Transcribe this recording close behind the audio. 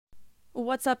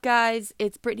What's up, guys?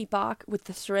 It's Brittany Bach with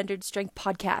the Surrendered Strength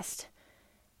Podcast.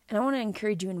 And I want to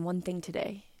encourage you in one thing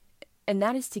today, and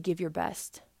that is to give your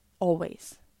best,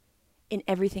 always, in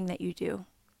everything that you do.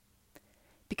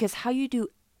 Because how you do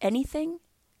anything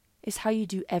is how you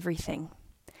do everything.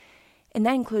 And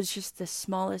that includes just the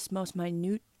smallest, most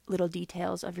minute little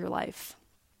details of your life.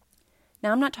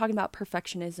 Now, I'm not talking about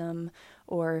perfectionism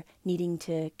or needing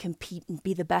to compete and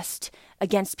be the best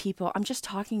against people. I'm just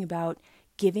talking about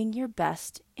giving your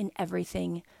best in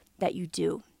everything that you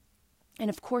do. And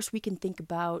of course, we can think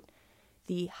about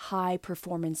the high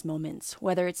performance moments,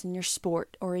 whether it's in your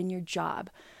sport or in your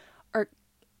job, or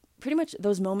pretty much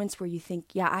those moments where you think,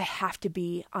 yeah, I have to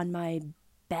be on my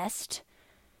best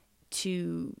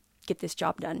to get this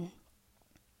job done.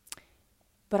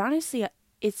 But honestly,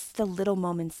 it's the little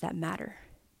moments that matter,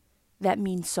 that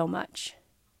mean so much.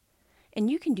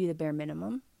 And you can do the bare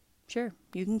minimum. Sure,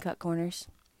 you can cut corners.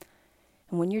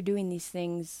 And when you're doing these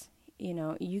things, you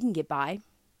can get by.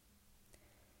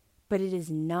 But it is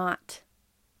not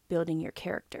building your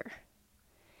character.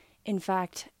 In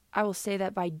fact, I will say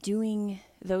that by doing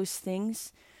those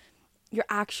things, you're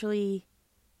actually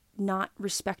not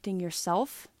respecting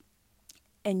yourself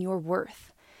and your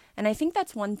worth. And I think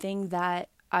that's one thing that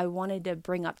I wanted to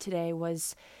bring up today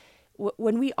was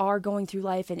when we are going through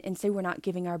life and say we're not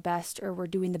giving our best or we're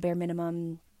doing the bare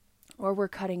minimum or we're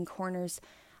cutting corners,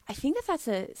 I think that's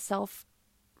a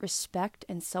self-respect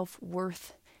and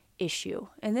self-worth issue.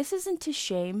 And this isn't to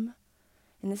shame,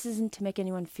 and this isn't to make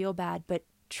anyone feel bad, but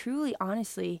truly,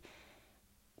 honestly,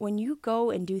 when you go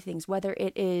and do things, whether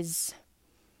it is,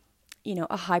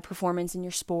 a high performance in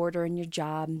your sport or in your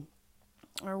job,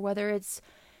 or whether it's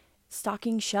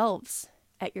stocking shelves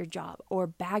at your job, or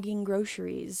bagging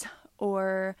groceries,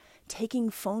 or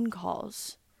taking phone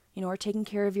calls, or taking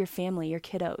care of your family, your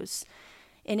kiddos,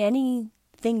 in anything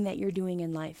that you're doing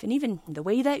in life, and even the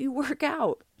way that you work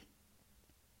out,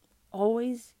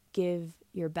 always give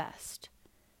your best.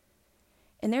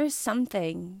 And there is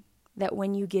something that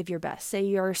when you give your best, say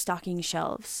you're stocking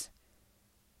shelves,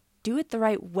 do it the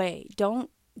right way. Don't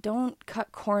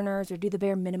cut corners or do the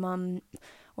bare minimum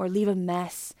or leave a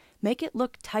mess. Make it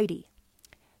look tidy.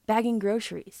 Bagging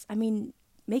groceries.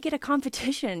 Make it a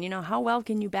competition. How well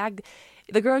can you bag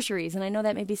the groceries? And I know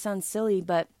that maybe sounds silly,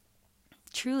 but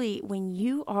truly, when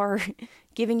you are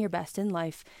giving your best in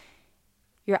life,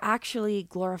 you're actually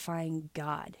glorifying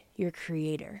God, your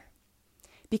creator.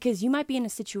 Because you might be in a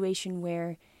situation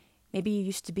where maybe you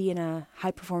used to be in a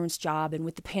high-performance job, and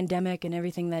with the pandemic and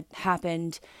everything that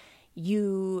happened,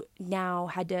 you now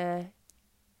had to,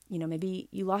 maybe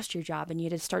you lost your job and you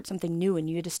had to start something new and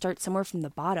you had to start somewhere from the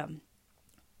bottom.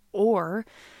 Or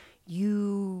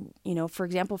for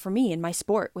example, for me in my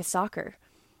sport with soccer,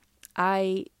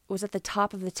 I was at the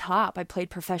top of the top. I played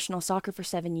professional soccer for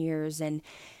 7 years and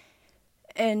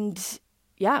it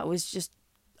was just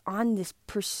on this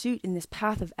pursuit in this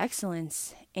path of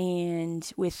excellence,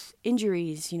 and with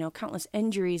injuries, countless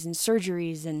injuries and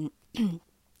surgeries, and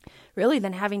really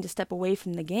then having to step away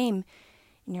from the game.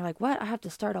 And you're like, what? I have to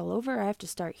start all over. I have to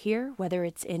start here, whether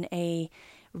it's in a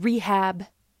rehab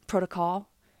protocol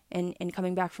and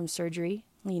coming back from surgery,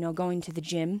 going to the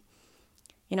gym.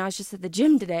 I was just at the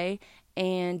gym today,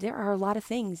 and there are a lot of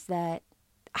things that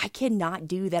I cannot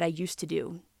do that I used to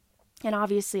do. And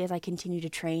obviously, as I continue to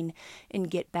train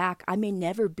and get back, I may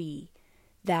never be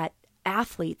that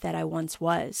athlete that I once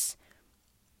was.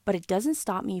 But it doesn't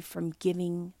stop me from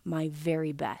giving my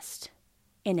very best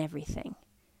in everything.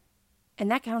 And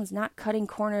that counts not cutting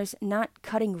corners, not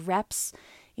cutting reps.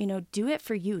 Do it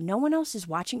for you. No one else is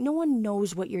watching. No one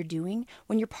knows what you're doing.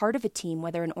 When you're part of a team,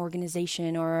 whether an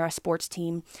organization or a sports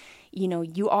team,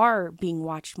 you are being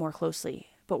watched more closely.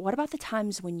 But what about the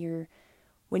times when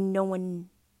no one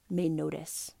may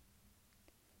notice?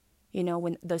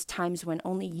 When those times when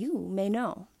only you may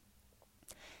know.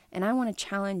 And I want to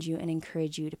challenge you and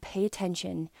encourage you to pay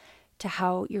attention to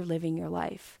how you're living your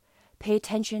life. Pay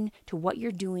attention to what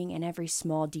you're doing in every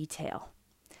small detail.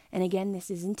 And again,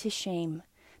 this isn't to shame,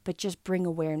 but just bring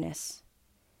awareness,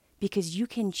 because you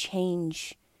can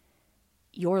change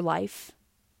your life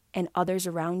and others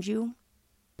around you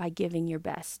by giving your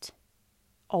best,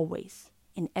 always,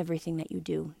 in everything that you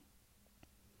do.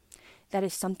 That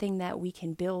is something that we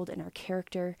can build in our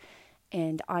character,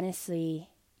 and honestly,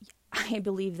 I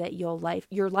believe that your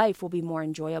life will be more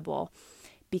enjoyable,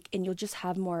 and you'll just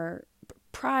have more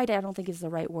pride. I don't think is the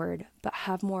right word, but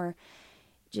have more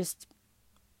just,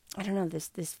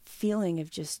 this feeling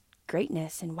of just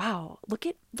greatness and wow, look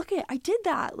at, I did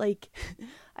that.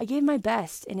 I gave my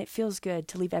best, and it feels good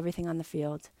to leave everything on the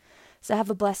field. So have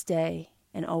a blessed day,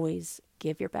 and always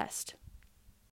give your best.